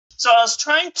So I was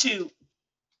trying to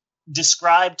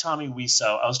describe Tommy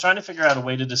Wiseau. I was trying to figure out a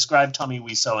way to describe Tommy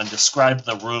Wiseau and describe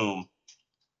the room.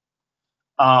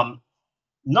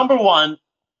 Number one,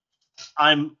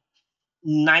 I'm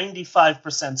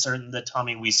 95% certain that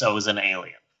Tommy Wiseau is an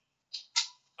alien.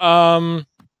 I'm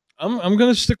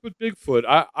gonna stick with Bigfoot.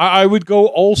 I would go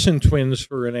Olsen twins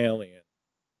for an alien.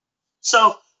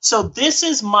 So this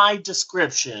is my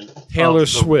description. Taylor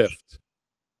Swift.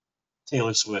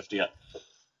 Taylor Swift, yeah.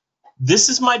 This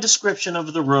is my description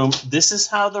of the room. This is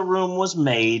how the room was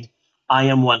made. I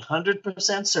am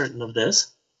 100% certain of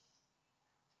this.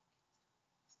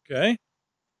 Okay.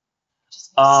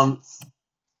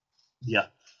 Yeah.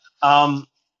 I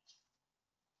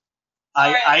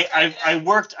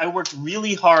worked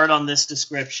really hard on this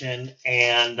description,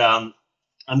 and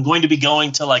I'm going to be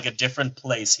going to like a different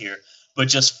place here, but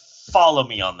just follow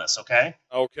me on this, okay?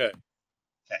 Okay.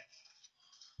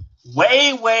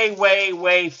 Way, way, way,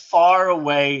 way far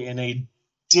away in a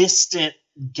distant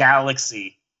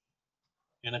galaxy,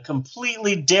 in a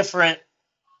completely different,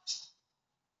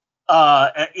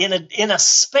 in a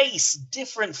space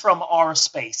different from our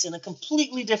space, in a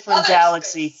completely different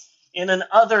galaxy, in an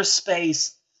other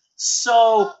space,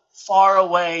 so far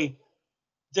away,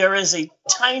 there is a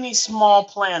tiny, small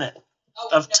planet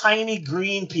of tiny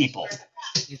green people.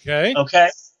 Okay.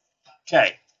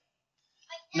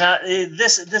 Now,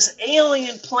 this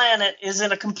alien planet is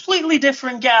in a completely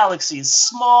different galaxy. A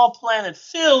small planet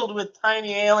filled with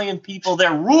tiny alien people.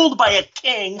 They're ruled by a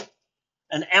king,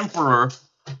 an emperor,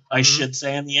 I should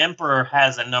say. And the emperor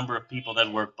has a number of people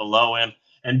that work below him.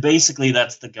 And basically,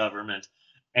 that's the government.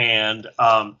 And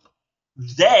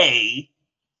they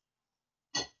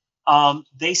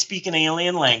speak an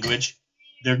alien language.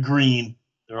 They're green.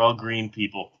 They're all green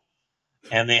people.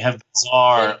 And they have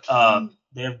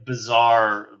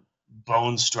bizarre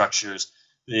bone structures,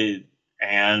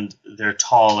 and they're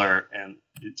taller, and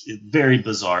it's very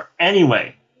bizarre.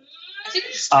 Anyway, I think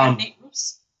it's just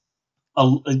names.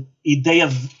 They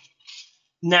have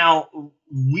now.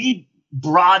 We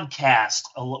broadcast.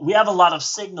 We have a lot of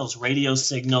signals, radio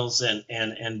signals,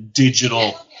 and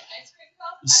digital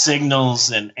signals,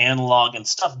 and analog and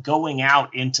stuff going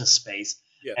out into space.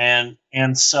 Yeah.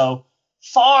 And so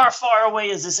far, far away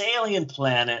is this alien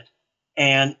planet.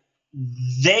 And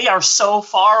they are so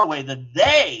far away that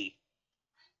they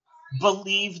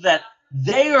believe that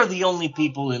they are the only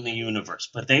people in the universe,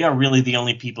 but they are really the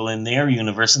only people in their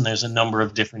universe, and there's a number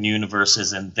of different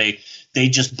universes, and they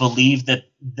just believe that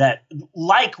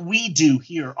like we do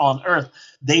here on Earth,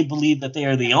 they believe that they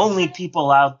are the only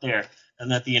people out there, and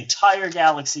that the entire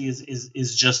galaxy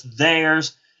is just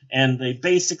theirs, and they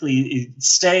basically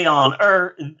stay on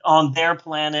Earth, on their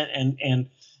planet, and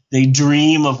they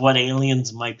dream of what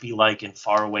aliens might be like in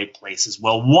faraway places.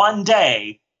 Well, one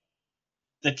day,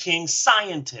 the king's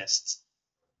scientists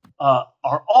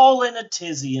are all in a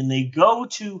tizzy, and they go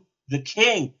to the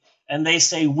king, and they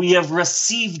say, "We have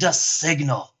received a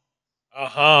signal."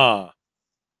 Uh-huh.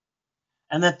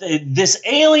 And that this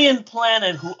alien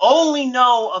planet, who only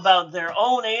know about their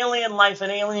own alien life and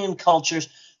alien cultures,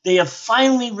 they have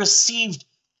finally received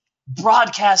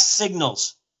broadcast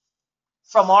signals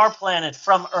from our planet,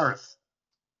 from Earth.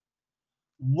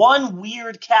 One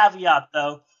weird caveat,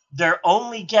 though, they're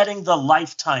only getting the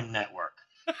Lifetime network.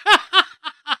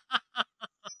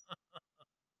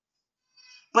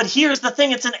 But here's the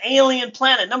thing, it's an alien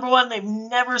planet. Number one, they've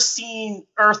never seen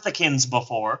Earthicans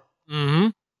before. Mm-hmm.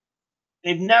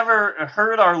 They've never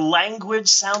heard our language,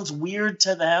 sounds weird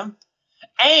to them.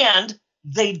 And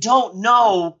they don't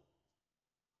know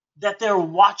that they're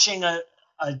watching a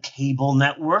cable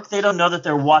network. They don't know that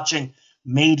they're watching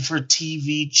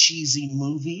made-for-TV cheesy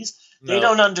movies. No. They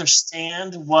don't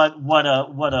understand what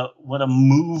a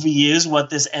movie is,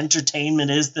 what this entertainment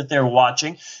is that they're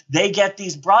watching. They get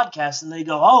these broadcasts and they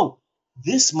go, "Oh,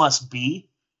 this must be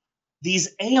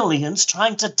these aliens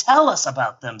trying to tell us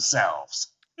about themselves.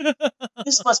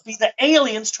 This must be the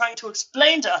aliens trying to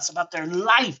explain to us about their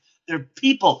life, their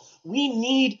people. We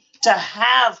need to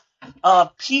have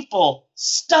people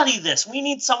study this. We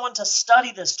need someone to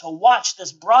study this, to watch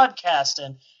this broadcast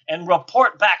and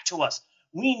report back to us.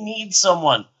 We need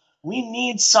someone.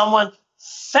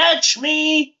 Fetch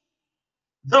me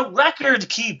the record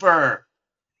keeper."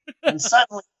 And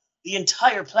suddenly, the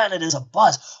entire planet is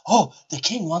abuzz. "Oh, the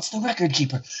king wants the record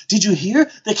keeper. Did you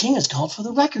hear? The king has called for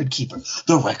the record keeper.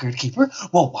 The record keeper?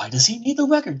 Well, why does he need the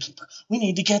record keeper? We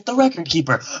need to get the record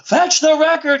keeper. Fetch the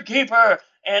record keeper!"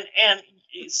 And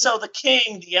so the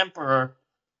king, the emperor,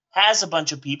 has a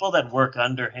bunch of people that work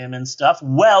under him and stuff.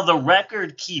 Well, the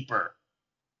record keeper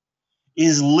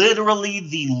is literally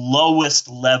the lowest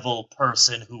level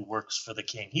person who works for the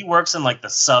king. He works in like the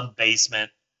sub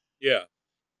basement. Yeah.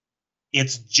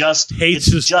 It's just Hates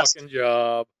his fucking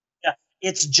job. Yeah,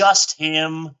 it's just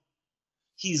him.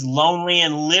 He's lonely,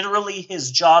 and literally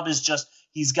his job is just,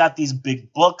 he's got these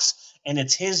big books, and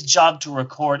it's his job to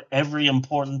record every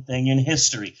important thing in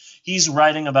history. He's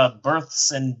writing about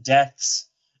births and deaths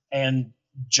and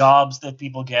jobs that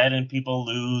people get and people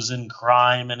lose and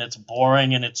crime, and it's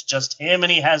boring, and it's just him,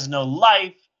 and he has no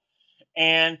life,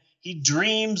 and he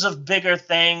dreams of bigger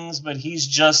things, but he's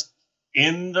just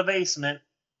in the basement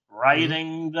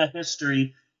writing the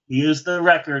history. He is the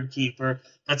record keeper.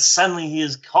 But suddenly he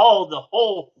is called. The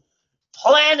whole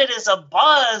planet is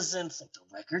abuzz. And it's like, the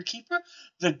record keeper?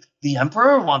 The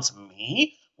emperor wants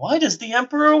me? Why does the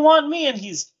emperor want me? And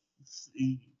he's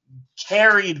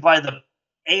carried by the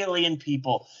alien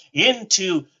people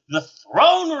into the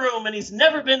throne room. And he's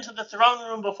never been to the throne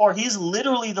room before. He's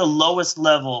literally the lowest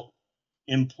level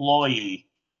employee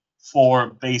for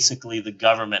basically the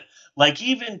government. Like,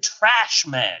 even trash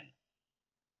men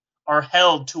are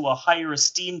held to a higher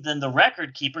esteem than the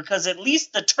record keeper, because at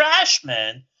least the trash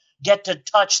men get to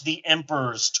touch the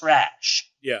emperor's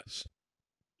trash. Yes.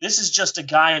 This is just a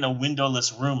guy in a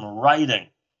windowless room writing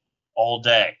all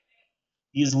day.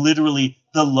 He is literally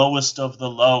the lowest of the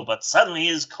low, but suddenly he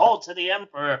is called to the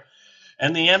emperor,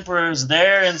 and the emperor is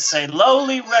there and say,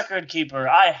 "Lowly record keeper,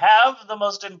 I have the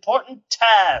most important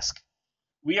task.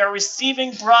 We are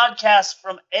receiving broadcasts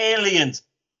from aliens.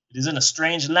 It is in a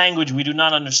strange language we do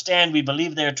not understand. We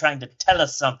believe they are trying to tell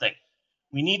us something.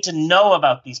 We need to know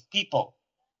about these people,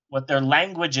 what their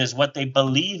language is, what they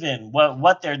believe in,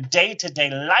 what their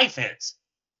day-to-day life is.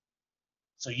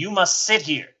 So you must sit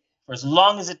here for as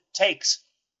long as it takes.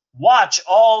 Watch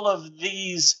all of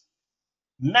these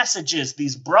messages,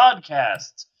 these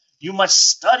broadcasts. You must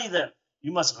study them.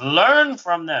 You must learn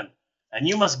from them. And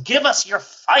you must give us your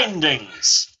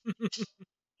findings.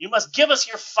 You must give us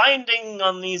your findings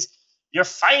on these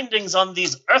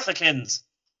Earthicans."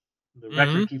 The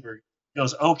record keeper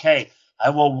goes, "Okay, I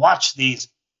will watch these,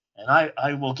 and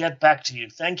I will get back to you.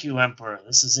 Thank you, Emperor.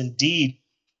 This is indeed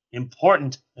an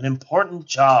important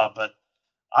job, but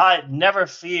I never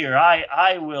fear.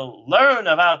 I will learn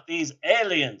about these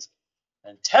aliens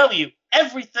and tell you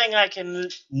everything I can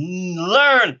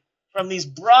learn from these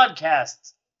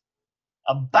broadcasts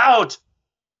about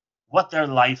what their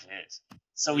life is."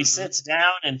 So he sits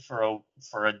down, and for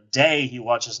a day he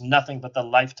watches nothing but the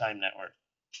Lifetime Network.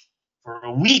 For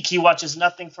a week he watches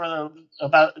nothing but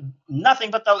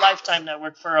the Lifetime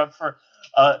Network. For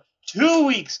 2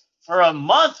 weeks, for a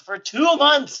month, for 2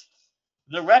 months,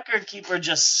 the record keeper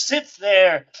just sits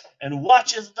there and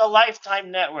watches the Lifetime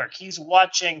Network. He's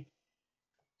watching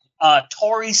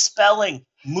Tori Spelling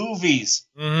movies.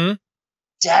 Mm-hmm.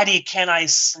 Daddy, can I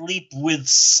sleep with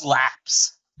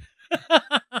slaps?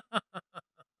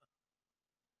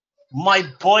 My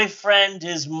boyfriend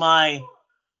is my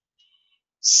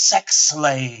sex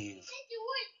slave.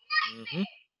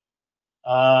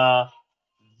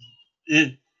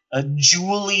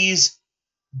 Julie's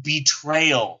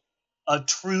betrayal, a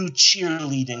true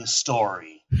cheerleading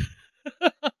story.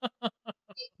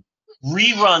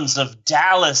 Reruns of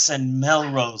Dallas and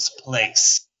Melrose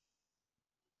Place.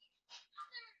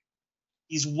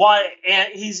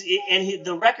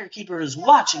 The record keeper is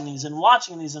watching these,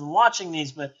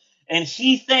 and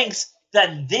he thinks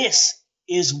that this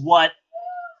is what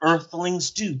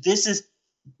Earthlings do. This is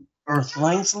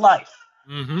Earthlings' life.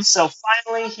 Mm-hmm. So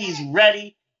finally, he's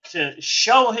ready to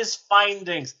show his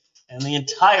findings, and the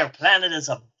entire planet is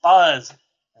abuzz,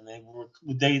 and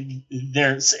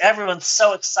everyone's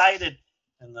so excited.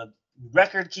 And the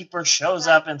record keeper shows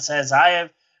up and says, "I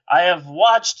have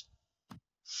watched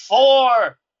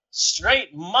 4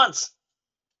 straight months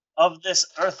of this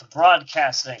Earth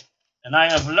broadcasting, and I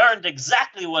have learned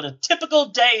exactly what a typical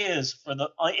day is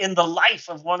in the life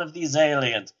of one of these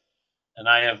aliens. And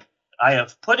I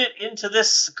have put it into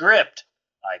this script.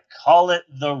 I call it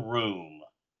The Room."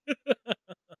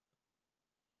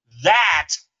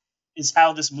 That is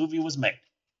how this movie was made.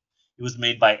 It was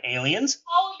made by aliens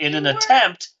in an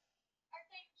attempt.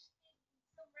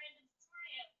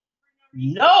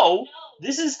 No,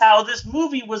 this is how this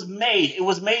movie was made. It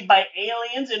was made by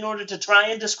aliens in order to try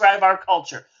and describe our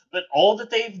culture. But all that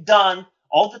they've done,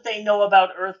 all that they know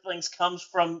about Earthlings comes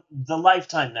from the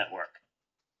Lifetime Network.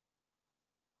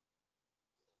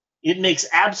 It makes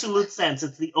absolute sense.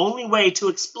 It's the only way to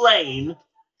explain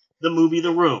the movie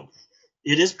The Room.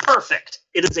 It is perfect.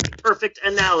 It is a perfect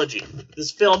analogy.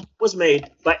 This film was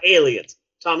made by aliens.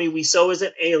 Tommy Wiseau is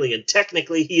an alien.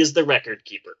 Technically, he is the record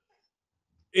keeper.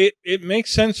 It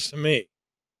makes sense to me.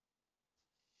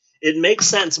 It makes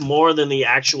sense more than the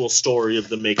actual story of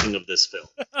the making of this film.